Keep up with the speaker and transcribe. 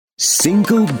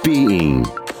Single Being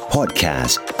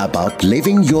Podcast about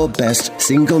living your best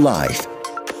single life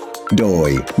โดย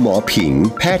หมอผิง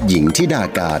แพทย์หญิงธิดา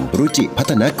การรุจิพั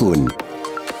ฒนกุล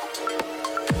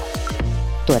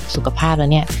ตรวจสุขภาพแล้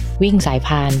วเนี่ยวิ่งสายพ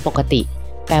านปกติ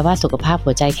แปลว่าสุขภาพ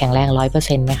หัวใจแข็งแรง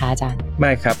 100% ไหมคะอาจารย์ไ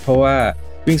ม่ครับเพราะว่า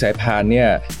วิ่งสายพานเนี่ย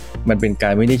มันเป็นกา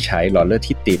รวินิจฉัยหลอดเลือด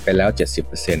ที่ตีบไปแล้ว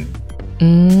 70%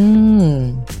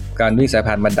 การวิ่งสายพ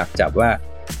านมันดักจับว่า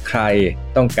ใคร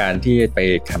ต้องการที่ไป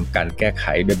ทำการแก้ไข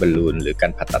ด้วยบอลลูนหรือกา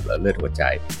รผ่าตัดหลอดเลือดหัวใจ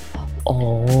โอ้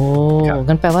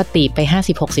งั้นแปลว่าตีบไป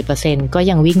 50-60% ก็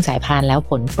ยังวิ่งสายพานแล้ว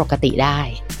ผลปกติได้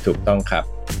ถูกต้องครับ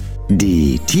ดี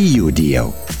ที่อยู่เดียว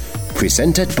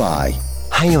Presented by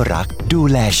ให้รักดู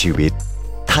แลชีวิต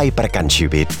ไทยประกันชี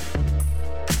วิต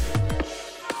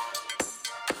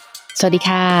สวัสดี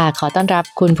ค่ะขอต้อนรับ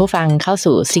คุณผู้ฟังเข้า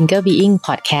สู่ Single Being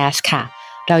Podcast ค่ะ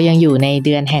เรายังอยู่ในเ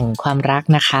ดือนแห่งความรัก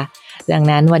นะคะดัง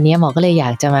นั้นวันนี้หมอก็เลยอย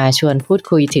ากจะมาชวนพูด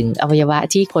คุยถึงอวัยวะ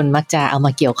ที่คนมักจะเอาม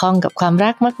าเกี่ยวข้องกับความ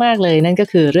รักมากๆเลยนั่นก็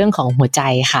คือเรื่องของหัวใจ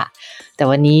ค่ะแต่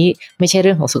วันนี้ไม่ใช่เ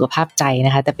รื่องของสุขภาพใจน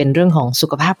ะคะแต่เป็นเรื่องของสุ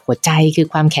ขภาพหัวใจคือ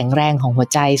ความแข็งแรงของหัว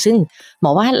ใจซึ่งหม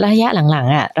อว่าระยะหลัง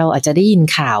ๆเราอาจจะได้ยิน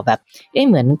ข่าวแบบ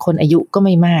เหมือนคนอายุก็ไ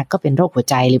ม่มากก็เป็นโรคหัว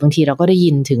ใจหรือบางทีเราก็ได้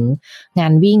ยินถึงงา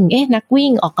นวิ่งนักวิ่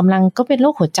งออกกำลังก็เป็นโร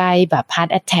คหัวใจแบบ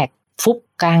heart attackฟุบ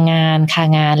กลางงานคา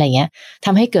งานอะไรเงี้ยท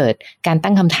ำให้เกิดการ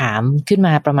ตั้งคำถามขึ้นม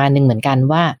าประมาณนึงเหมือนกัน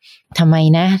ว่าทำไ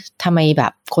มแบ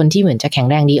บคนที่เหมือนจะแข็ง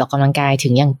แรงดีออกกำลังกายถึ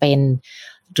งยังเป็น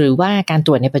หรือว่าการต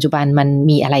รวจในปัจจุบันมัน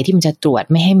มีอะไรที่มันจะตรวจ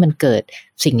ไม่ให้มันเกิด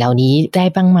สิ่งเหล่านี้ได้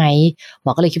บ้างไหมหม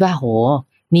อก็เลยคิดว่าโห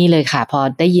นี่เลยค่ะพอ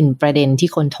ได้ยินประเด็นที่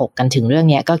คนถกกันถึงเรื่อง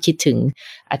นี้ก็คิดถึง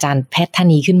อาจารย์แพทย์ท่าน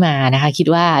นี้ขึ้นมานะคะคิด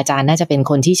ว่าอาจารย์น่าจะเป็น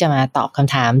คนที่จะมาตอบค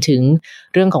ำถามถึง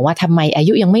เรื่องของว่าทำไมอา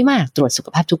ยุยังไม่มากตรวจสุข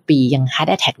ภาพทุกปียัง Heart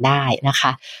Attack ได้นะค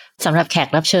ะสำหรับแขก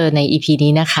รับเชิญใน EP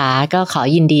นี้นะคะก็ขอ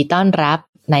ยินดีต้อนรับ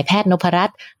นายแพทย์นพรัต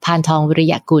น์พานทองวิริ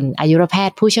ยกุลอายุรแพท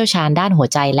ย์ผู้เชี่ยวชาญด้านหัว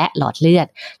ใจและหลอดเลือด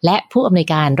และผู้อำนวย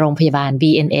การโรงพยาบาล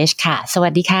BNH ค่ะสวั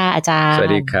สดีค่ะอาจารย์สวั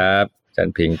สดีครับอาจาร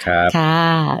ย์พิงค์ครับค่ะ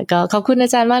ก็ขอบคุณอา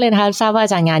จารย์มากเลยนะคะทราบว่าอ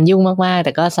าจารย์งานยุ่งมากๆแ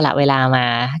ต่ก็สละเวลามา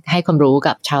ให้ความรู้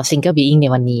กับชาว Single Being ใน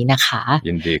วันนี้นะคะ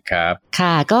ยินดีครับค่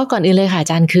ะก็ก่อนอื่นเลยค่ะอา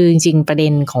จารย์คือจริงๆประเด็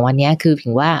นของวันนี้คือพิ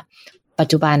งว่าปัจ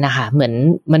จุบันนะคะเหมือน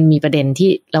มันมีประเด็นที่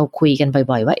เราคุยกัน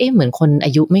บ่อยๆว่าเหมือนคนอ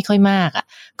ายุไม่ค่อยมาก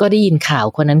ก็ได้ยินข่าว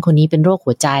คนนั้นคนนี้เป็นโรค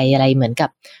หัวใจอะไรเหมือนกับ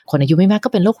คนอายุไม่มากก็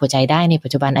เป็นโรคหัวใจได้ในปั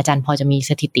จจุบันอาจารย์พอจะมี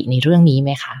สถิติในเรื่องนี้ไห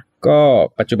มคะก็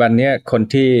ปัจจุบันเนี้ยคน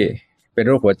ที่เป็น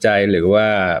โรคหัวใจหรือว่า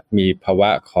มีภาวะ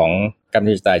ของการ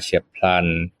หัวใจเฉียบพลัน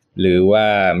หรือว่า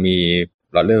มี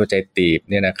หลอดเลือดหัวใจตีบ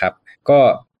เนี่ยนะครับก็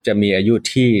จะมีอายุ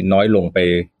ที่น้อยลงไป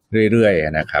เรื่อย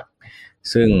ๆนะครับ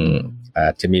ซึ่งอา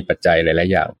จจะมีปัจจัยหลาย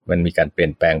ๆอย่างมันมีการเปลี่ย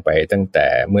นแปลงไปตั้งแต่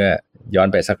เมื่อย้อน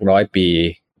ไปสัก100 ปี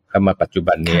เข้ามาปัจจุ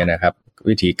บันนี้นะครับ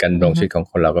วิธีการดำรงชีวิตของ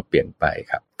คนเราก็เปลี่ยนไป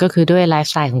ครับก็คือด้วยไลฟ์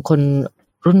สไตล์ของคน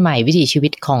รุ่นใหม่วิถีชีวิ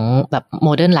ตของแบบโม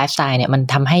เดิร์นไลฟ์สไตล์เนี่ยมัน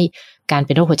ทำให้การเ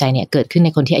ป็นโรคหัวใจเนี่ยเกิดขึ้นใน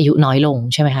คนที่อายุน้อยลง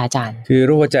ใช่ไหมคะอาจารย์คือโร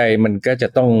คหัวใจมันก็จะ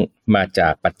ต้องมาจา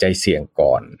กปัจจัยเสี่ยง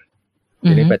ก่อน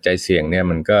ทีนี้ปัจจัยเสี่ยงเนี่ย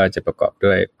มันก็จะประกอบ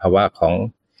ด้วยภาวะของ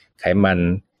ไขมัน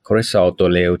คอเลสเตอรอลตัว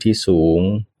เลวที่สูง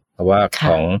ภาวะข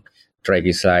องไตรก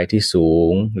ลีเซอไรด์ที่สู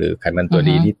งหรือไขมันตัว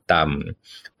ดีที่ต่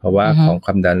ำภาวะของค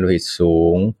วามดันโลหิตสู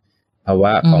งภาว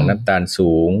ะของน้ำตาล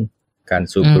สูงการ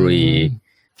สูบบุหรี่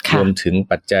รวมถึง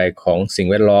ปัจจัยของสิ่ง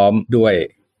แวดล้อมด้วย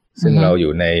ซึ่งเราอ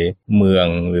ยู่ในเมือง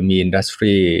หรือมีอินดัสท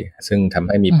รีซึ่งทำใ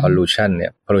ห้มี pollution เนี่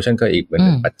ย pollution ก็อีกเป็น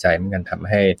ปัจจัยเหมือนกันทำ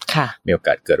ให้มีโอก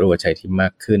าสเกิดโรคหัวใจที่มา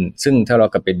กขึ้นซึ่งถ้าเรา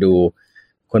กลับไปดู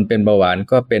คนเป็นเบาหวาน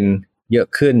ก็เป็นเยอะ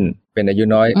ขึ้นเป็นอายุ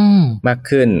น้อยมาก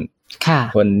ขึ้น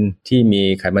คนที่มี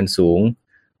ไขมันสูง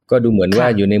ก็ดูเหมือนว่า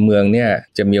อยู่ในเมืองเนี่ย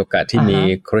จะมีโอกาสที่มี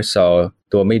คอเลสเตอรอล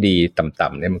ตัวไม่ดีต่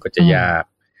ำๆเนี่ยมันก็จะยาก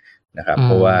นะครับเพ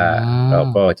ราะว่าเรา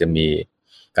ก็จะมี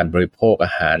การบริโภคอ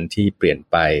าหารที่เปลี่ยน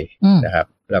ไปนะครับ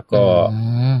แล้วก็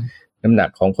น้ำหนัก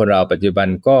ของคนเราปัจจุบัน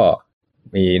ก็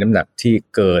มีน้ำหนักที่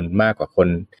เกินมากกว่าคน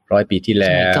100 ปีที่แ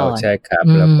ล้วใช่ครับ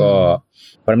แล้วก็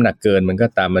พอน้ำหนักเกินมันก็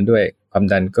ตามมาด้วยความ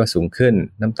ดันก็สูงขึ้น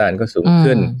น้ำตาลก็สูง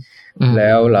ขึ้นแ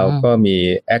ล้วเราก็มี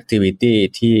แอคทิวิตี้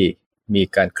ที่มี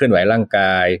การเคลื่อนไหวร่างก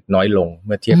ายน้อยลงเ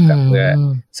มื่อเทียบกับเมื่อ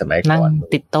สมัยก่อนนั่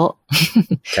งติดโต๊ะ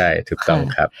ใช่ถูกต้อง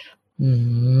ครับ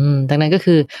ดังนั้นก็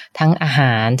คือทั้งอาห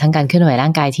ารทั้งการเคลื่อนไหวร่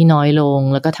างกายที่น้อยลง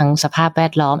แล้วก็ทั้งสภาพแว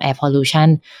ดล้อม air pollution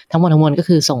ทั้งหมดทั้งมวลก็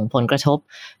คือส่งผลกระทบ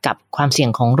กับความเสี่ยง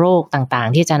ของโรคต่าง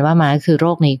ๆที่อาจารย์ว่ามาก็คือโร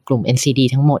คในกลุ่ม NCD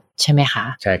ทั้งหมดใช่ไหมคะ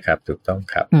ใช่ครับถูกต้อง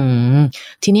ครับ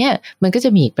ทีเนี้ยมันก็จะ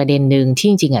มีอีกประเด็นนึงที่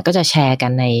จริงๆก็จะแชร์กั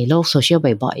นในโลกโซเชียล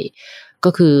บ่อยๆก็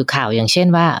คือข่าวอย่างเช่น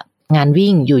ว่างาน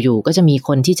วิ่งอยู่ๆก็จะมีค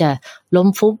นที่จะล้ม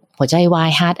ฟุบหัวใจวาย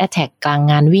heart attack กลาง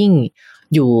งานวิ่ง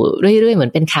อยู่เรื่อยๆเหมือ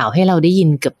นเป็นข่าวให้เราได้ยิน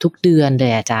เกือบทุกเดือนเล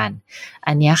ยอาจารย์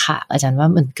อันนี้ค่ะอาจารย์ว่า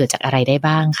มันเกิดจากอะไรได้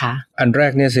บ้างคะอันแร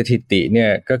กเนี่ยสถิติเนี่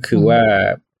ยก็คือว่า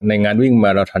ในงานวิ่งมา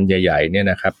ราธอนใหญ่ๆเนี่ย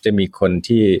นะครับจะมีคน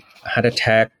ที่ heart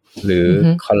attack หรือ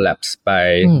collapse ไป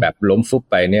แบบล้มฟุบ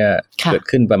ไปเนี่ยเกิด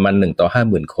ขึ้นประมาณ1ต่อ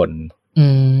 50,000 คน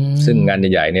ซึ่งงาน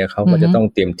ใหญ่ๆเนี่ยเขาก็จะต้อง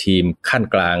เตรียมทีมขั้น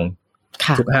กลาง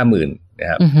ทุก 50,000 นะ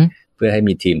ครับเพื่อให้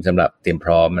มีทีมสำหรับเตรียมพ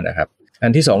ร้อมนะครับอั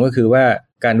นที่2ก็คือว่า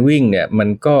การวิ่งเนี่ยมัน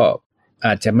ก็อ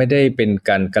าจจะไม่ได้เป็น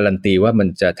การการันตีว่ามัน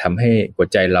จะทำให้หัว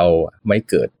ใจเราไม่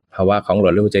เกิดภาวะของหลอ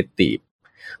ดเลือดหัวใจตีบ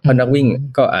เพราะนักวิ่ง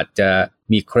ก็อาจจะ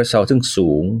มีคอเลสเตอรอลซึ่ง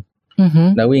สูง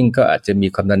นักวิ่งก็อาจจะมี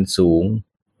ความดันสูง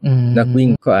นักวิ่ง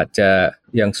ก็อาจจะ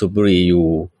ยังสูบบุหรี่อยู่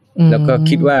แล้วก็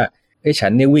คิดว่าฉั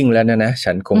นเนี่ยวิ่งแล้วนะ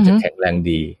ฉันคงจะแข็งแรง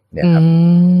ดีเนี่ยครับ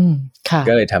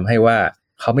ก็เลยทำให้ว่า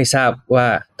เขาไม่ทราบว่า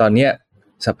ตอนเนี้ย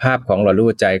สภาพของหลอดเลือด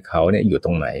หัวใจเขาเนี่ยอยู่ต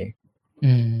รงไหน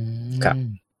ครับ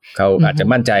เขาอาจจะ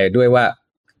มั่นใจด้วยว่า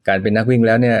การเป็นนักวิ่งแ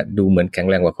ล้วเนี่ยดูเหมือนแข็ง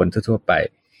แรงกว่าคนทั่วๆไป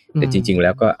แต่จริงๆแล้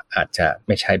วก็อาจจะไ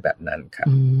ม่ใช่แบบนั้นครับ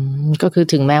ก็คือ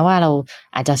ถึงแม้ว่าเรา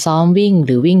อาจจะซ้อมวิ่งห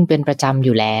รือวิ่งเป็นประจำอ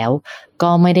ยู่แล้วก็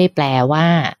ไม่ได้แปลว่า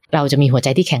เราจะมีหัวใจ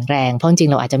ที่แข็งแรงเพราะจริง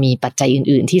ๆเราอาจจะมีปัจจัย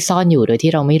อื่นๆที่ซ่อนอยู่โดย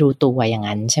ที่เราไม่รู้ตัวอย่าง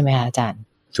นั้นใช่ไหมคะอาจารย์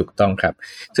ถูกต้องครับ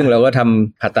ซึ่งเราก็ท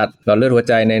ำผ่าตัดหลอดเลือดหัว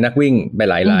ใจในนักวิ่งไป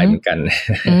หลายรายเหมือนกัน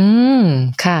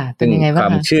ค่ะเป็นยังไงบ้างคว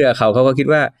ามเชื่อเขาก็คิด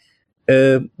ว่า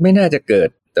ไม่น่าจะเกิด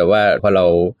แต่ว่าพอเรา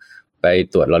ไป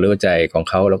ตรวจหลอดเลือดหัวใจของ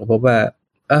เขาเราก็พบว่า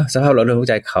สภาพหลอดเลือดหัว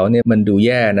ใจเขาเนี่ยมันดูแ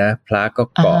ย่นะพลาสก็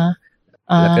เกาะ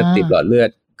แล้วก็ติดหลอดเลือด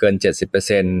เกิน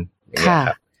 70% อย่างเงี้ยค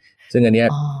รับซึ่งอันเนี้ย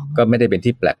ก็ไม่ได้เป็น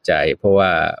ที่แปลกใจเพราะว่า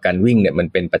การวิ่งเนี่ยมัน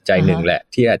เป็นปัจจัยหนึ่งแหละ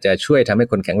ที่อาจจะช่วยทำให้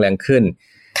คนแข็งแรงขึ้น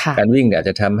การวิ่งเนี่ยอาจ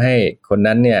จะทำให้คน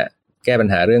นั้นเนี่ยแก้ปัญ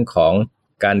หาเรื่องของ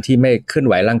การที่ไม่เคลื่อนไ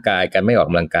หวร่างกายการไม่ออก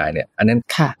กำลังกายเนี่ยอันนั้น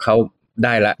เขาไ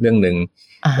ด้ละเรื่องนึง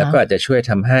แล้วก็อาจจะช่วย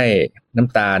ทำให้น้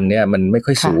ำตาลเนี่ยมันไม่ค่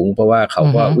อยสูงเพราะว่าเขา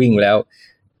ก็วิ่งแล้ว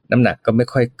น้ำหนักก็ไม่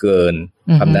ค่อยเกิน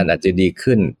ความดันอาจจะดี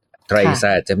ขึ้นไตรกลีเซอ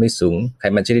ไรด์อาจจะไม่สูงไข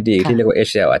มันชนิดดีที่เรียกว่า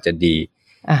HDL อาจจะดี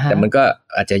แต่มันก็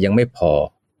อาจจะยังไม่พอ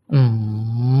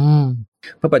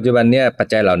เพราะปัจจุบันเนี่ยปัจ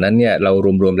จัยเหล่านั้นเนี่ยเรา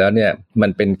รวมๆแล้วเนี่ยมั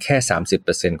นเป็นแค่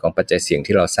 30% ของปัจจัยเสี่ยง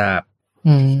ที่เราทราบ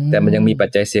แต่มันยังมีปัจ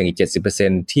จัยเสี่ยงอีก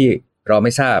 70% ที่เราไ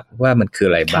ม่ทราบว่ามันคือ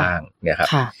อะไรบ้างเนี่ยครับ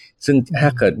ซึ่งถ้า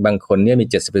เกิดบางคนเนี่ยมี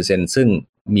 70% ซึ่ง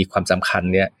มีความสำคัญ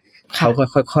เนี่ยเขาก็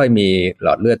ค่อยๆมีหล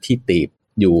อดเลือดที่ตีบ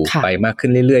อยู่ไปมากขึ้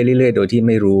นเรื่อยๆเรื่อยๆโดยที่ไ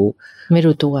ม่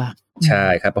รู้ตัวใช่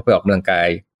ครับพอไปออกกำลังกาย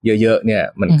เยอะๆเนี่ย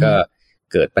มันก็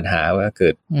เกิดปัญหาว่าเกิ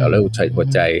ดหลอดเลือดหัว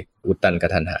ใจอุดตันกร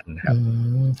ะทันหันครับ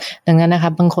ดังนั้นนะครั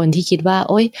บบางคนที่คิดว่า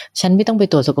โอ๊ยฉันไม่ต้องไป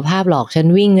ตรวจสุขภาพหรอกฉัน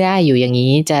วิ่งได้อยู่อย่าง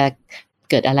นี้จะ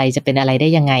เกิดอะไรจะเป็นอะไรได้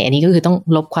ยังไงอันนี้ก็คือต้อง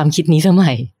ลบความคิดนี้ส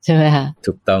มัยใช่ไหมคะ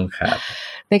ถูกต้องครับ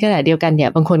ในขณะเดียวกันเนี่ย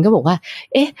บางคนก็บอกว่า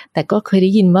แต่ก็เคยได้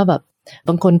ยินว่าแบบบ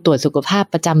างคนตรวจสุขภาพ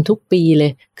ประจำทุกปีเล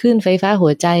ยคลื่นไฟฟ้าหั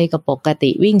วใจก็ปกติ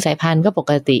วิ่งสายพานก็ป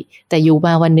กติแต่อยู่ม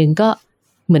าวันนึงก็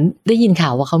เหมือนได้ยินข่า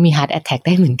วว่าเขามี heart attack ไ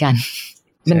ด้เหมือนกัน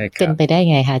มันเป็นไปได้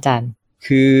ไงคะอาจารย์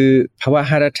คือภาวะ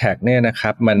heart attack เนี่ยนะค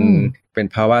รับมันเป็น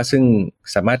ภาวะซึ่ง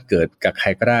สามารถเกิดกับใคร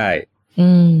ก็ได้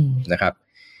นะครับ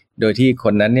โดยที่ค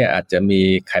นนั้นเนี่ยอาจจะมี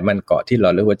ไขมันเกาะที่หลอ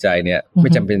ดเลือดหัวใจเนี่ยไม่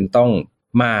จำเป็นต้อง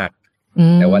มาก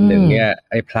แต่วันหนึ่งเนี่ย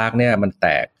ไอ้พลากเนี่ยมันแต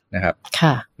กนะครับ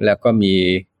แล้วก็มี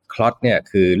คลอตเนี่ย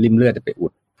คือริ่มเลือดจะไปอุ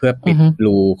ดเพื่อปิด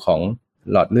รูของ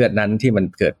หลอดเลือดนั้นที่มัน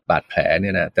เกิดบาดแผลเ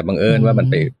นี่ยนะแต่บังเอิญว่ามัน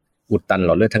ไปอุดตันหล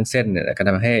อดเลือดทั้งเส้นเนี่ยก็ท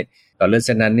ำให้หลอดเลือดเ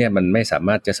ส้นนั้นเนี่ยมันไม่สาม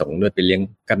ารถจะส่งเลือดไปเลี้ยง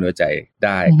กล้ามเนื้อใจไ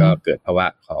ด้ก็เกิดภาวะ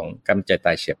ของกล้ามเนื้อใจต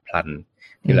ายเฉียบพลัน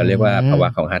ที่เราเรียกว่าภาวะ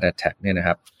ของ heart attack เนี่ยนะค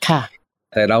รับ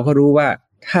แต่เราก็รู้ว่า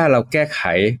ถ้าเราแก้ไข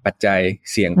ปัจจัย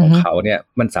เสี่ยงของเขาเนี่ย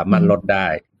มันสามารถลดได้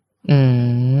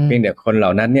เพียงแต่คนเหล่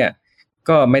านั้นเนี่ย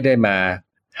ก็ไม่ได้มา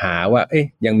หาว่า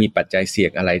ยังมีปัจจัยเสี่ย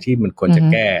งอะไรที่มันควรจะ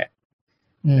แก้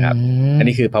ครับอัน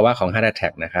นี้คือภาวะของ heart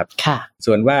attack นะครับ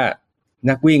ส่วนว่า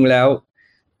นักวิ่งแล้ว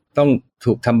ต้อง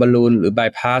ถูกทำบอลลูนหรือบาย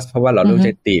พาสเพราะว่าหลอดเลือดหัวใจ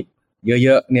ตีบเย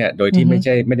อะๆเนี่ยโดยที่ไม่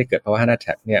ได้เกิดภาวะ heart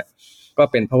attack เนี่ยก็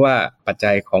เป็นเพราะว่าปัจ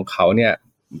จัยของเขาเนี่ย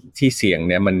ที่เสี่ยง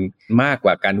เนี่ยมันมากก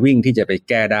ว่าการวิ่งที่จะไป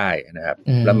แก้ได้นะครับ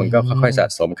แล้วมันก็ค่อยๆสะ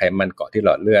สมไขมันเกาะที่หล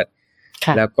อดเลือด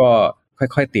แล้วก็ค่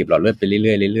อยๆตีบหลอดเลือดไปเรื่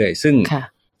อยๆเรื่อยๆซึ่ง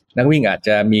นักวิ่งอาจจ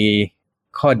ะมี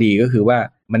ข้อดีก็คือว่า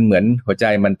มันเหมือนหัวใจ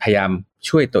มันพยายาม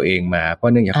ช่วยตัวเองมาเพรา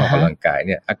ะเนื่องจากออกกำลังกายเ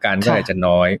นี่ยอาการก็อาจจะ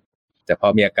น้อยแต่พอ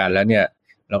มีอาการแล้วเนี่ย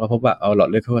เราก็พบว่าเอาหลอด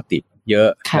เลือดเขาก็ติดเยอะ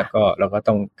แล้วก็เราก็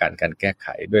ต้องการแก้ไข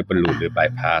ด้วยบอลลูนหรือบาย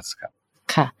พาสครับ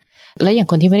ค่ะแล้วอย่าง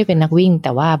คนที่ไม่ได้เป็นนักวิ่งแ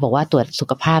ต่ว่าบอกว่าตรวจสุ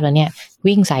ขภาพแล้วเนี่ย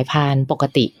วิ่งสายพานปก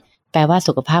ติแปลว่า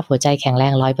สุขภาพหัวใจแข็งแร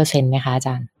ง 100% ไหมคะอาจ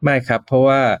ารย์ไม่ครับเพราะ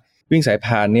ว่าวิ่งสายพ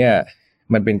านเนี่ย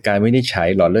มันเป็นการวินิจฉัย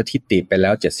หลอดเลือดที่ตีบไปแล้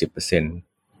ว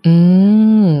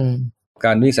 70% ก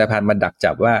ารวิ่งสายพานมาดัก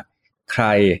จับว่าใคร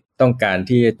ต้องการ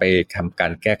ที่ไปทำกา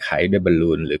รแก้ไขด้วยบอล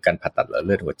ลูนหรือการผ่าตัดหลอดเ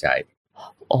ลือดหัวใจ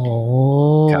โอ้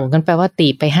งั้นแปลว่าตี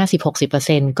บไป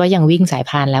 50-60% ก็ยังวิ่งสาย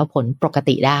พานแล้วผลปก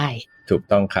ติได้ถูก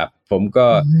ต้องครับผมก็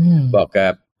บอกกั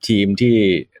บทีมที่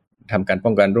ทำการป้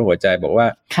องกันโรคหัวใจบอกว่า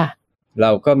ค่ะเร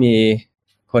าก็มี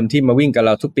คนที่มาวิ่งกับเ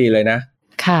ราทุกปีเลยนะ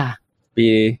ค่ะปี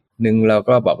หนึ่งเรา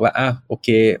ก็บอกว่าโอเค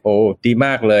โอ้ดีม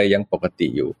ากเลยยังปกติ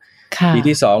อยู่ปี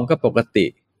ที่2ก็ปกติ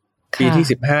ปีที่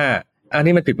15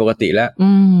นี่มันผิดปกติแล้ว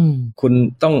คุณ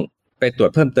ต้องไปตรว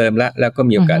จเพิ่มเติมแล้วก็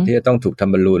มีโอกาสที่จะต้องถูกท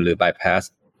ำบอลลูนหรือบายพาส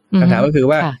คำถามก็คือ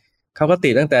ว่าเขาก็ติ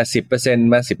ดตั้งแต่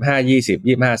 10% มา15 20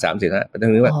 25 30นะ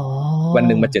ถึงว่าวันห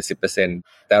นึ่งมา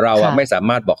 70% แต่เราไม่สา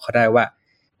มารถบอกเขาได้ว่า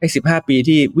ไอ้15ปี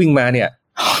ที่วิ่งมาเนี่ย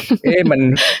มัน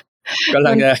กำ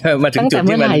ลังจะมาถึงจุด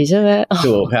ที่มัน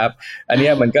ถูกครับอันนี้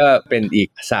มันก็เป็นอีก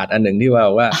ศาสตร์อันหนึ่งที่ว่า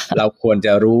เราควรจ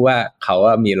ะรู้ว่าเขา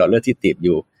มีหลอดเลือดที่ตีบอ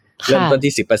ยู่เริ่มต้น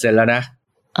ที่ 10% แล้วนะ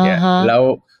เนี่ยแล้ว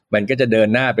มันก็จะเดิน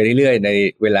หน้าไปเรื่อยๆใน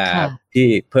เวลาที่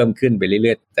เพิ่มขึ้นไปเ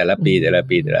รื่อยๆแต่ละปี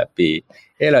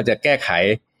เราจะแก้ไข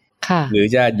หรือ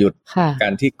จะหยุดกา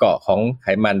รที่เกาะของไข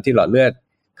มันที่หลอดเลือด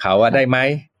เขาได้ไหม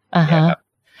นะครับ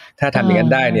ถ้าทำอย่างนั้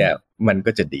นได้เนี่ยมัน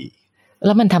ก็จะดีแ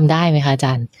ล้วมันทำได้ไหมคะอาจ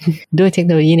ารย์ด้วยเทคโ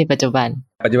นโลยีในปัจจุบัน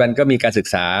ก็มีการศึก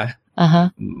ษา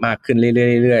มากขึ้นเ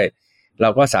รื่อยๆเรา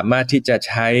ก็สามารถที่จะ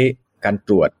ใช้การต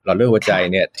รวจหลอดเลือดหัวใจ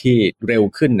เนี่ยที่เร็ว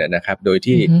ขึ้นนะครับโดย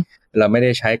ที่เราไม่ไ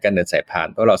ด้ใช้การเดินสายพาน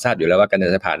เพราะเราทราบอยู่แล้วว่าการเดิ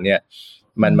นสายพานเนี่ย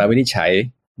มันมาวินิจฉัย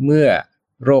เมื่อ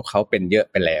โรคเขาเป็นเยอะ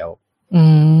ไปแล้ว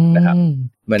นะครับ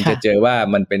มันจะเจอว่า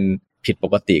มันเป็นผิดป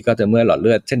กติก็จะเมื่อหลอดเ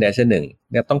ลือดเส้นใดเส้นหนึ่ง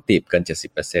เนี่ยต้องตีบเกิน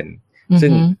 70% ซึ่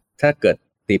งถ้าเกิด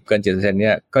ตีบเกิน 70% เ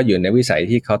นี่ยก็อยู่ในวิสัย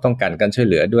ที่เขาต้องการการช่วย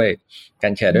เหลือด้วยกา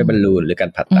รแชร์ด้วยบอลลูนหรือการ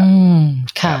ผ่าตัด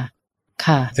ค่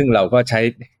ะซึ่งเราก็ใช้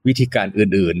วิธีการ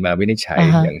อื่นๆมาวินิจฉัย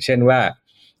อย่างเช่นว่า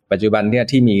ปัจจุบันเนี่ย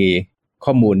ที่มีข้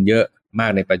อมูลเยอะมา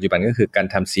กในปัจจุบันก็คือการ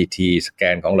ทำ CT สแก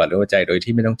นของหลอดเลือดหัวใจโดย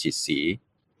ที่ไม่ต้องฉีดสี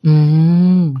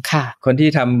ค่ะคนที่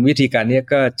ทำวิธีการนี้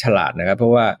ก็ฉลาดนะครับเพรา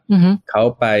ะว่าเขา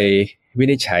ไปวิ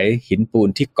นิจฉัยหินปูน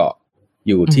ที่เกาะ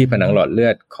อยู่ที่ผนังหลอดเลื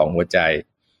อดของหัวใจ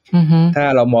ถ้า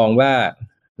เรามองว่า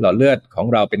หลอดเลือดของ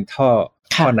เราเป็นท่อ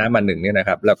น้ำมันหนึ่งเนี่ยนะค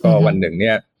รับแล้วก็วันหนึ่งเ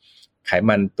นี่ยไข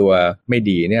มันตัวไม่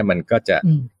ดีเนี่ยมันก็จะ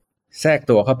แทรก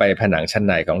ตัวเข้าไปผนังชั้น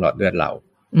ในของหลอดเลือดเรา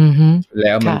แ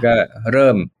ล้วมันก็เ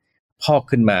ริ่มพอก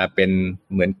ขึ้นมาเป็น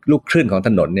เหมือนลูกคลื่นของถ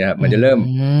นนเนี่ยมันจะเริ่ม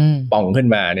ป่องขึ้น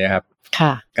มาเนี่ยครับ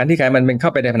การที่ไขมันมันเข้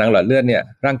าไปในผนังหลอดเลือดเนี่ย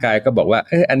ร่างกายก็บอกว่า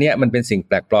อันเนี้ยมันเป็นสิ่งแ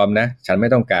ปลกปลอมนะฉันไม่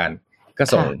ต้องการก็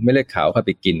ส่งเม็ดเลือดขาวเข้าไ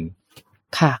ปกิน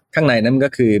ข้างในนั้นก็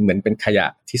คือเหมือนเป็นขยะ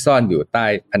ที่ซ่อนอยู่ใต้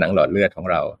ผนังหลอดเลือดของ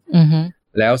เรา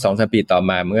แล้ว 2-3 ปีต่อ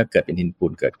มามันก็เกิดเป็นหินปู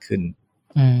นเกิดขึ้น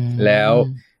แล้ว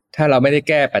ถ้าเราไม่ได้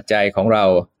แก้ปัจจัยของเรา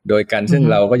โดยการซึ่ง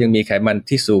เราก็ยังมีไขมัน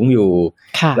ที่สูงอยู่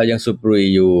เรายังสูบบุหรี่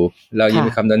อยู่เรายัง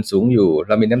มีความดันสูงอยู่เ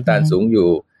รามีน้ำตาลสูงอยู่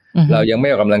เรายังไม่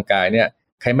ออกกำลังกายเนี่ย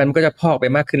ไขมันก็จะพอกไป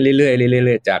มากขึ้นเรื่อยๆเ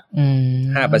รื่อยๆจาก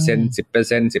 5%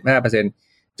 10%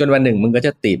 15% จนวันหนึ่งมันก็จ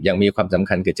ะตีบอย่างมีความสำ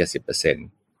คัญคือ 70% น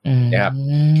ะครับ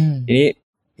ทีนี้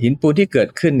หินปูนที่เกิด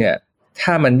ขึ้นเนี่ยถ้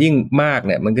ามันยิ่งมากเ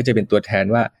นี่ยมันก็จะเป็นตัวแทน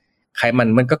ว่าไข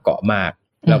มันก็เกาะมาก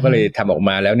เราก็เลยทำออกม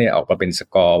าแล้วเนี่ยออกมาเป็นส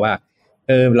กอร์ว่า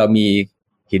เรามี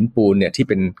หินปูนเนี่ยที่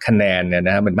เป็นคะแนนเนี่ยน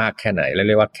ะมันมากแค่ไหนแล้วเ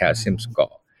รียกว่าแคลเซียมสกอ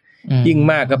ร์ยิ่ง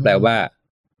มากก็แปลว่า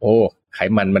โอ้ไข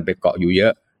มันไปเกาะอยู่เยอ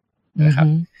ะนะครับ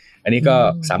อันนี้ก็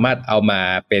สามารถเอามา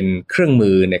เป็นเครื่องมื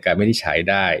อในการวินิจฉัย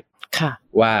ได้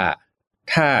ว่า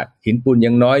ถ้าหินปูน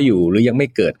ยังน้อยอยู่หรือยังไม่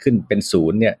เกิดขึ้นเป็น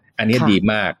0เนี่ยอันนี้ดี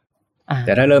มากแ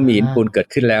ต่ถ้าเริ่มมีหินปูนเกิด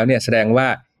ขึ้นแล้วเนี่ยแสดงว่า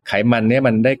ไขมันเนี่ย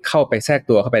มันได้เข้าไปแทรก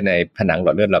ตัวเข้าไปในผนังหล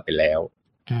อดเลือดเราไปแล้ว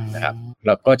นะครับเร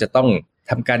าก็จะต้อง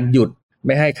ทำการหยุดไ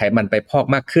ม่ให้ไขมันไปพอก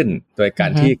มากขึ้นโดยกา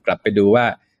รที่กลับไปดูว่า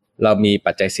เรามี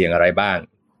ปัจจัยเสี่ยงอะไรบ้าง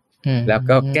แล้ว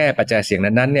ก็แก้ปัจจัยเสี่ยง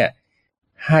นั้นๆเนี่ย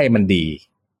ให้มันดี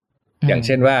อย่างเ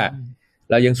ช่นว่า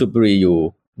เรายังสูบบุหรี่อยู่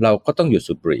เราก็ต้องหยุด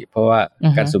สูบบุหรี่เพราะว่า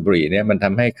การสูบบุหรี่เนี่ยมันท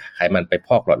ำให้ไขมันไปพ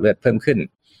อกหลอดเลือดเพิ่มขึ้น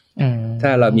ถ้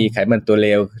าเรามีไขมันตัวเล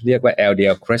วเรียกว่า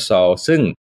LDL คอเลสเตอรอลซึ่ง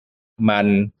มัน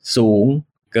สูง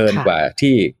เกินกว่า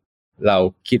ที่เรา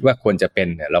คิดว่าควรจะเป็น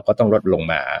เนี่ยเราก็ต้องลดลง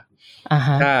มา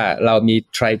ถ้าเรามี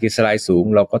ไตรกลีเซอไรด์สูง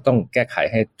เราก็ต้องแก้ไข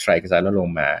ให้ไตรกลีเซอไรด์ลดลง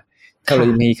มาถ้าเรา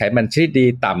มีไขมันชนิดดี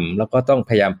ต่ำเราก็ต้อง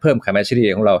พยายามเพิ่มไขมันชนิด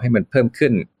ดีของเราให้มันเพิ่มขึ้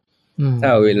นถ้า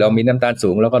เรามีน้ำตาลสู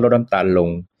งเราก็ลดน้ำตาลลง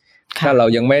ถ้าเรา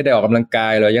ยังไม่ได้ออกกำลังกา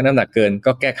ยเรายังน้ำหนักเกิน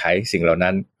ก็แก้ไขสิ่งเหล่า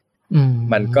นั้น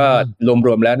มันก็ร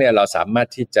วมๆแล้วเนี่ยเราสามารถ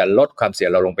ที่จะลดความเสี่ยง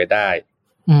เราลงไปได้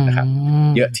นะครับ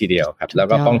เยอะทีเดียวครับแล้ว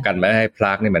ก็ป้องกันไม่ให้พล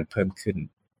ากนี่มันเพิ่มขึ้น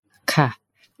ค่ะ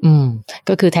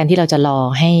ก็คือแทนที่เราจะรอ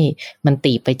ให้มัน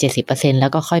ตีไป 70% แล้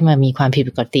วก็ค่อยมามีความผิด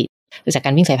ปกติจากกา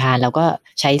รวิ่งสายพานเราก็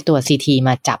ใช้ตัว CT ม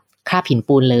าจับคราบหิน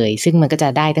ปูนเลยซึ่งมันก็จะ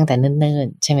ได้ตั้งแต่เนิ่น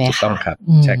ๆใช่ไหมคะถูกต้องครับ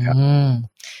ใช่ครับ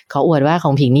ขออวดว่าข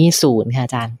องผิงนี่0ค่ะอ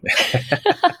าจารย์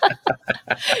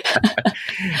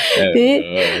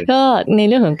ก็ใน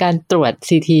เรื่องของการตรวจ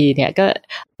CT เนี่ยก็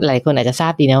หลายคนอาจจะทรา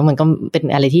บดีนะว่ามันก็เป็น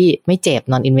อะไรที่ไม่เจ็บ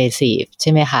non invasive ใ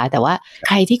ช่ไหมคะแต่ว่าใ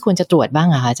ครที่ควรจะตรวจบ้าง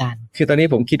อะคะอาจารย์คือตอนนี้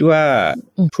ผมคิดว่า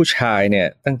ผู้ชายเนี่ย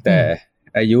ตั้งแต่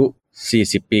อายุ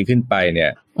 40 ปีขึ้นไปเนี่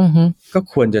ยก็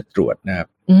ควรจะตรวจนะครับ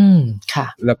ค่ะ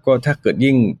แล้วก็ถ้าเกิด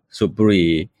ยิ่งสูบบุหรี่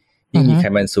ยิ่งมีไข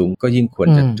มันสูงก็ยิ่งควร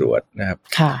จะตรวจนะครับ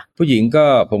ค่ะผู้หญิงก็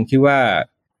ผมคิดว่า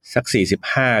สัก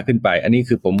45ขึ้นไปอันนี้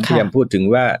คือผมพยายามพูดถึง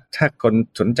ว่าถ้าคน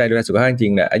สนใจดูแลสุขภาพจริ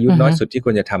งๆเนี่ยอายุน้อยสุดที่ค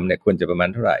วรจะทำเนี่ยควรจะประมาณ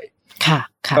เท่าไหร่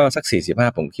ก็สัก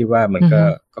45ผมคิดว่ามัน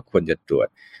ก็ควรจะตรวจ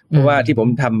เพราะว่าที่ผม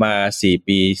ทำมา4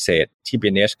 ปีเศษที่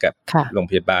BNH กับโรง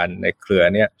พยาบาลในเครือ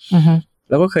เนี่ย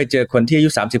เราก็เคยเจอคนที่อายุ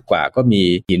30กว่าก็มี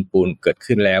หินปูนเกิด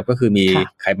ขึ้นแล้วก็คือมี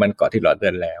ไขมันเกาะที่หลอดเลื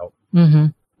อดแล้ว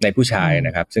ในผู้ชายน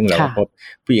ะครับซึ่งเราพบ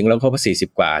ผู้หญิงเราพบว่า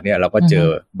40กว่าเนี่ยเราก็เจอ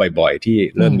บ่อยๆที่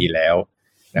เริ่มมีแล้ว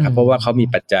นะครับเพราะว่าเขามี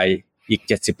ปัจจัยอีก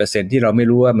 70% ที่เราไม่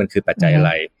รู้ว่ามันคือปัจจัยอะไ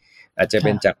รอาจจะเ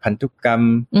ป็นจากพันธุกรรม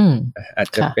อาจ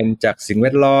จะเป็นจากสิ่งแว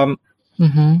ดล้อม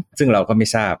ซึ่งเราก็ไม่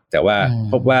ทราบแต่ว่า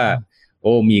พบว่า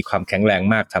มีความแข็งแรง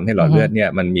มากทำให้หลอดเลือดเนี่ย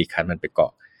มันมีไขมันไปเกา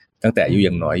ะตั้งแต่อายุ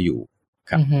ยังน้อยอยู่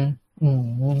ครับ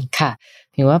ค่ะ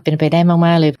ถือว่าเป็นไปได้ม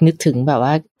ากๆเลยนึกถึงแบบ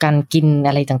ว่าการกิน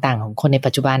อะไรต่างๆของคนใน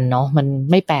ปัจจุบันเนาะมัน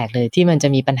ไม่แปลกเลยที่มันจะ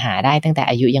มีปัญหาได้ตั้งแต่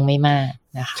อายุยังไม่มาก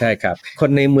นะคะใช่ครับคน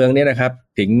ในเมืองเนี่ยนะครับ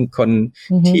ถึงคน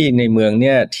ที่ในเมืองเ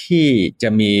นี่ยที่จะ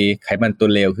มีไขมันตัว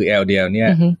เลวคือ LDL เนี่ย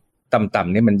ต่ำ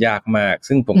ๆนี่มันยากมาก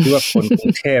ซึ่งผมคิดว่าคนกรุ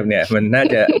งเทพเนี่ยมันน่า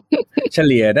จะเฉ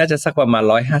ลี่ยน่าจะสักประมาณ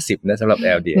150นะสำหรับ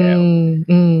LDL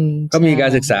ก็มีกา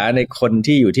รศึกษาในคน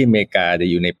ที่อยู่ที่อเมริกาจะ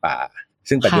อยู่ในป่า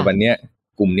ซึ่งปัจจุบันเนี้ย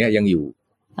กลุ่มเนี้ยยังอยู่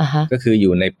ก็คืออ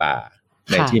ยู่ในป่า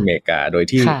ในที่อเมริกาโดย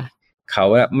ที่เขา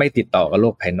ไม่ติดต่อกับโล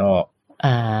กภายนอก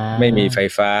ไม่มีไฟ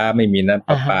ฟ้าไม่มีน้ำป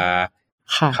ระปา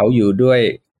เขาอยู่ด้วย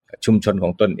ชุมชนขอ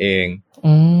งตนเอง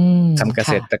ทำเก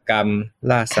ษตรกรรม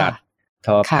ล่าสัตว์ท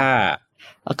อผ้า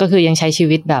ก็คือยังใช้ชี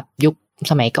วิตแบบยุค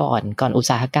สมัยก่อนอุต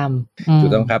สาหกรรมถู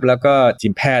กต้องครับแล้วก็ที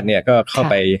มแพทย์เนี่ยก็เข้า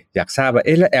ไปอยากทราบว่า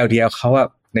แล้ว LDL เขา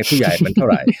ในผู้ใหญ่มันเท่า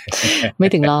ไหร่ ไม่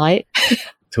ถึง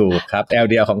100ถูกครับ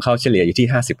LDL ของเขาเฉลี่ยอยู่ที่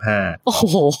55โอ้โ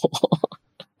ห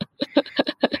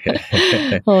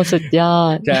โอ้สุดยอ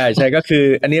ดใช่ก็คือ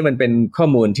อันนี้มันเป็นข้อ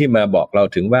มูลที่มาบอกเรา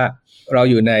ถึงว่าเรา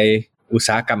อยู่ในอุตส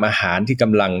าหกรรมอาหารที่ก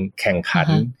ำลังแข่งขัน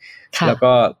แล้ว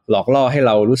ก็หลอกล่อให้เ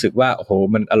รารู้สึกว่าโอ้โห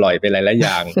มันอร่อยไปหลายๆอ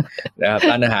ย่างนะครับ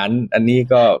ร้านอาหารอันนี้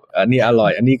ก็อันนี้อร่อ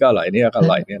ยอันนี้ก็อร่อยนี่ก็อ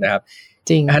ร่อยเนี่ยนะครับ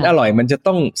จริงอาหารอร่อยมันจะ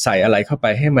ต้องใส่อะไรเข้าไป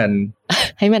ให้มัน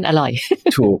อร่อย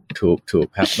ถูก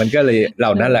ครับมันก็เลยเหล่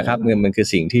านั้นแหละครับมันคือ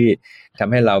สิ่งที่ท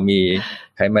ำให้เรามี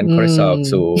ไขมันคอเลสเตอรอล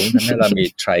สูงทำให้เรามี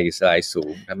ไทรกลีเซอไรด์สู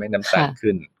งทำให้น้ำตาล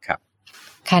ขึ้นครับ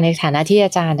ค่ะในฐานะที่อ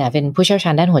าจารย์เป็นผู้เชี่ยวชา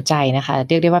ญด้านหัวใจนะคะเ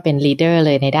รียกได้ว่าเป็น leader เ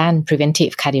ลยในด้าน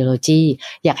preventive cardiology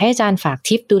อยากให้อาจารย์ฝาก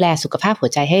ทิปดูแลสุขภาพหัว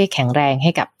ใจให้แข็งแรงใ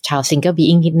ห้กับชาว single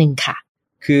being นิดนึงค่ะ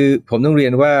คือผมต้องเรีย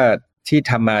นว่าที่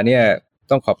ทำมาเนี่ย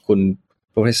ต้องขอบคุณ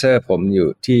professor ผมอยู่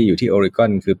ที่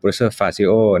Oregon คือ professor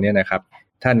Fazio เนี่ยนะครับ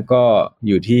ท่านก็อ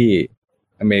ยู่ที่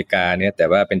อเมริกาเนี่ยแต่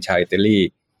ว่าเป็นชาวอิตาลี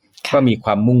ก็มีคว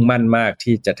ามมุ่งมั่นมาก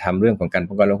ที่จะทำเรื่องของการ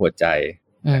ป้องกันโรคหัวใจ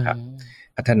นะครับ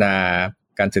พัฒนา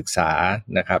การศึกษา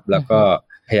นะครับแล้วก็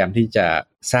พยายามที่จะ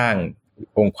สร้าง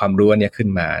องค์ความรู้เนี่ยขึ้น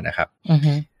มานะครับ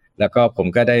แล้วก็ผม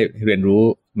ก็ได้เรียนรู้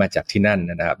มาจากที่นั่น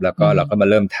นะครับแล้วก็เราก็มา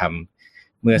เริ่มท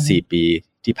ำเมื่อ4 ปี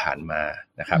ที่ผ่านมา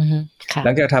นะครับห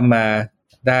ลังจากทำมา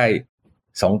ได้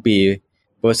2 ปี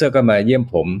โปรเฟสเซอร์ก็มาเยี่ยม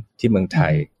ผมที่เมืองไท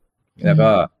ยแล้วก็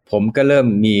ผมก็เริ่ม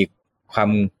มีความ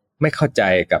ไม่เข้าใจ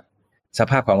กับส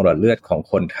ภาพของหลอดเลือดของ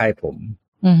คนไข้ผม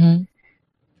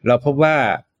เราพบว่า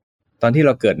ตอนที่เร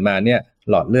าเกิดมาเนี่ย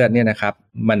หลอดเลือดเนี่ยนะครับ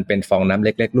มันเป็นฟองน้ำเ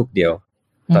ล็กๆลูกเดียว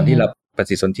ตอนที่เราป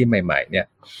ฏิสนธิใหม่ๆเนี่ย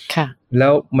แล้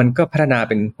วมันก็พัฒนา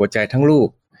เป็นหัวใจทั้งลูก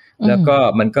แล้วก็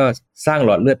มันก็สร้างหล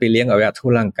อดเลือดไปเลี้ยงอวัยวะทั่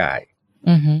วร่างกาย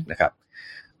นะครับ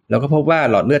เราก็พบว่า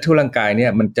หลอดเลือดทั่วร่างกายเนี่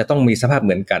ยมันจะต้องมีสภาพเห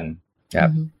มือนกันนะครั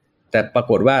บแต่ปรา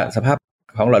กฏว่าสภาพ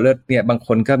ของหลอดเลือดเนี่ยบางค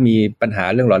นก็มีปัญหา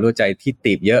เรื่องหลอดเลือดใจที่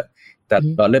ตีบเยอะแต่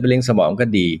หลอดเลือดไปเลี้ยงสมองก็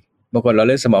ดีบางคนหลอดเ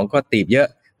ลือดสมองก็ตีบเยอะ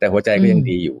แต่หัวใจก็ยัง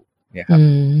ดีอยู่เนี่ยครับ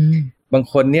บาง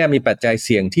คนเนี่ยมีปัจจัยเ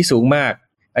สี่ยงที่สูงมาก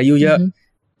อายุเยอะ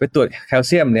ไปตรวจแคลเ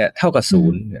ซียมเนี่ยเท่ากับ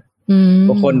0บ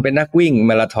างคนเป็นนักวิ่ง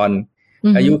มาราธอน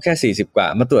อายุแค่40กว่า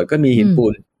มาตรวจก็มีหินปู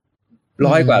น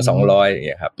100กว่า200อย่างเ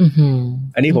งี้ยครับ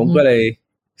อันนี้ผมก็เลย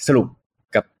สรุป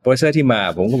กับโปรเฟสเซอร์ที่มา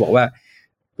ผมก็บอกว่า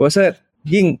โปรเฟสเซอร์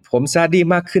ยิ่งผมซาดี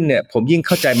มากขึ้นเนี่ยผมยิ่งเ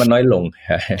ข้าใจมันน้อยลง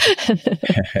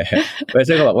โปรเฟสเ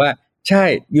ซอร์ก็บอกว่าใช่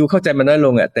ยูเข้าใจมันน้อยล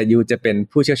งอ่ะแต่ยูจะเป็น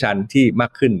ผู้เชี่ยวชาญที่มา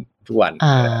กขึ้นทุกวัน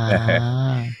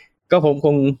ก็ผมค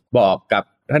งบอกกับ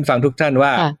ท่านฟังทุกท่านว่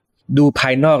าดูภา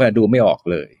ยนอกดูไม่ออก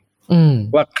เลย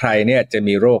ว่าใครเนี่ยจะ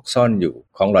มีโรคซ่อนอยู่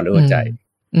ของหลอดเลือดหัวใจ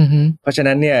เพราะฉะ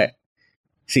นั้นเนี่ย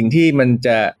สิ่งที่มันจ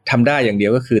ะทำได้อย่างเดีย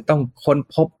วก็คือต้องค้น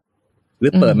พบหรื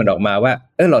อเปิดมันออกมาว่า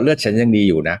หลอดเลือดฉันยังดี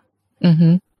อยู่นะ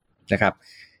นะครับ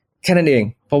แค่นั้นเอง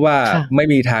เพราะว่าไม่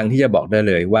มีทางที่จะบอกได้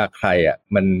เลยว่าใคร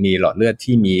มันมีหลอดเลือด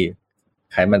ที่มี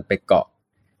ไขมันไปเกาะ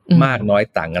มากน้อย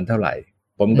ต่างกันเท่าไหร่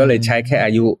ผมก็เลยใช้แค่อ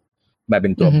ายุ มาเป็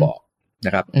นตัวบอกน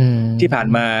ะครับที่ผ่าน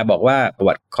มาบอกว่าประ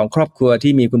วัติของครอบครัว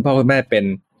ที่มีคุณพ่อคุณแม่เป็น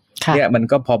เนี่ยมัน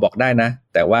ก็พอบอกได้นะ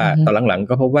แต่ว่าตอนหลังๆ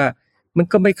ก็พบว่ามัน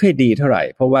ก็ไม่ค่อยดีเท่าไหร่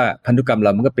เพราะว่าพันธุกรรมเร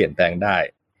ามันก็เปลี่ยนแปลงได้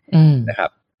นะครับ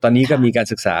ตอนนี้ก็มีการ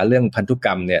ศึกษาเรื่องพันธุกร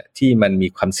รมเนี่ยที่มันมี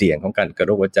ความเสี่ยงของการเกิดโ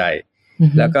รคหัวใจ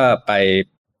แล้วก็ไป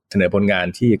เสนอผลงาน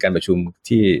ที่การประชุม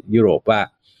ที่ยุโรปว่า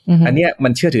อันเนี้ยมั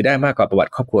นเชื่อถือได้มากกว่าประวั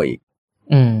ติครอบครัวอีก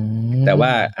แต่ว่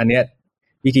าอันเนี้ย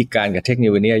วิธีการกับเทคโน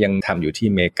โลยียังทำอยู่ที่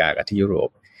อเมริกากับที่ยุโรป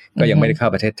ก็ยังไม่ได้เข้า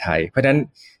ประเทศไทยเพราะฉะนั้น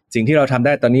สิ่งที่เราทำไ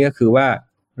ด้ตอนนี้ก็คือว่า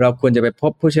เราควรจะไปพ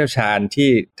บผู้เชี่ยวชาญที่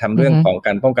ทำเรื่องของก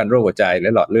ารป้องกันโรคหัวใจและ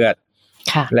หลอดเลือด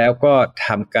แล้วก็ท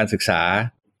ำการศึกษา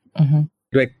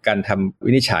ด้วยการทำ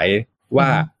วินิจฉัยว่า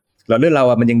หลอดเลือดเรา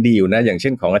มันยังดีอยู่นะอย่างเ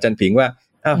ช่นของอาจารย์ผิงว่า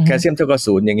แคลเซียมเท่ากับ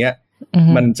0อย่างเงี้ย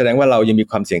มันแสดงว่าเรายังมี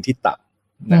ความเสี่ยงที่ต่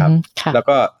ำนะครับแล้ว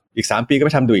ก็อีก3ปีก็ไป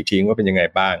ทำดูอีกทีว่าเป็นยังไง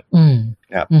บ้าง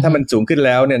นะครับถ้ามันสูงขึ้นแ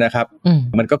ล้วเนี่ยนะครับ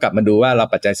มันก็กลับมาดูว่าเรา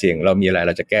ปัจจัยเสี่ยงเรามีอะไรเ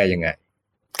ราจะแก้ยังไง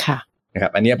นะครั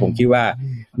บอันนี้ผมคิดว่า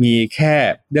มีแค่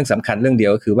เรื่องสำคัญเรื่องเดีย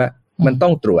วก็คือว่ามันต้อ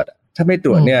งตรวจถ้าไม่ต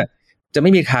รวจเนี่ยจะไ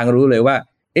ม่มีทางรู้เลยว่า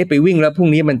ไปวิ่งแล้วพรุ่ง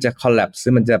นี้มันจะ collapse หรื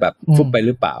อมันจะแบบฟุบไปห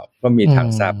รือเปล่าก็มีทาง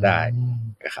ทราบได้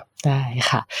นะครับได้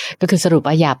ค่ะก็คือสรุป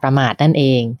ว่าอย่าประมาทนั่นเอ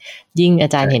งยิ่งอา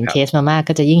จารย์เห็นเคสมามาก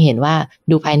ก็จะยิ่งเห็นว่า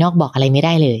ดูภายนอกบอกอะไรไม่ไ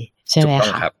ด้เลยใช่ไหมค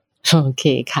ะโอเค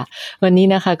ค่ะวันนี้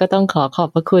นะคะก็ต้องขอบ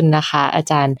พระคุณนะคะอา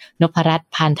จารย์นพรัตน์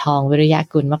พานทองวิริยะ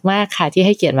กุลมากๆค่ะที่ใ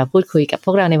ห้เกียรติมาพูดคุยกับพ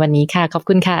วกเราในวันนี้ค่ะขอบ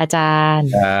คุณค่ะอาจารย์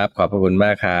ครับขอบพระคุณม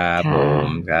ากครับผม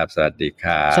ครับสวัสดีค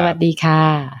รับสวัสดีค่ะ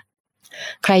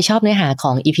ใครชอบเนื้อหาข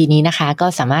อง EP นี้นะคะก็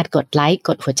สามารถกดไลค์ก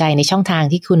ดหัวใจในช่องทาง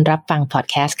ที่คุณรับฟังพอด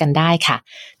แคสต์กันได้ค่ะ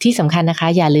ที่สำคัญนะคะ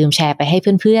อย่าลืมแชร์ไปให้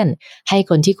เพื่อนๆให้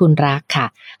คนที่คุณรักค่ะ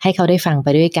ให้เขาได้ฟังไป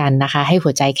ด้วยกันนะคะให้หั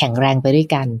วใจแข็งแรงไปด้วย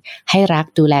กันให้รัก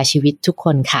ดูแลชีวิตทุกค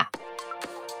นค่ะ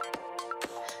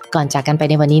ก่อนจากกันไป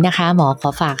ในวันนี้นะคะหมอขอ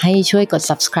ฝากให้ช่วยกด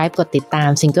subscribe กดติดตาม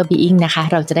Single Being นะคะ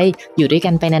เราจะได้อยู่ด้วย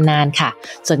กันไปนานๆค่ะ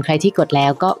ส่วนใครที่กดแล้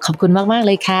วก็ขอบคุณมากๆเ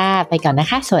ลยค่ะไปก่อนนะ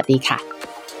คะสวัสดีค่ะ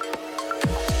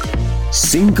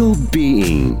Single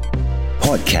Being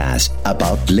Podcast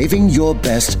about living your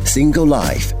best single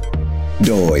life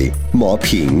โดยหมอ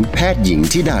ผิงแพทย์หญิง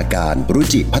ธิดาการรุ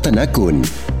จิพัฒนกุล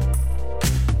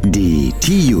ดี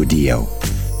ที่อยู่เดียว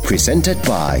Presented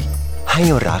by ให้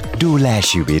รักดูแล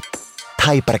ชีวิตไท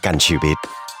ยประกันชีวิต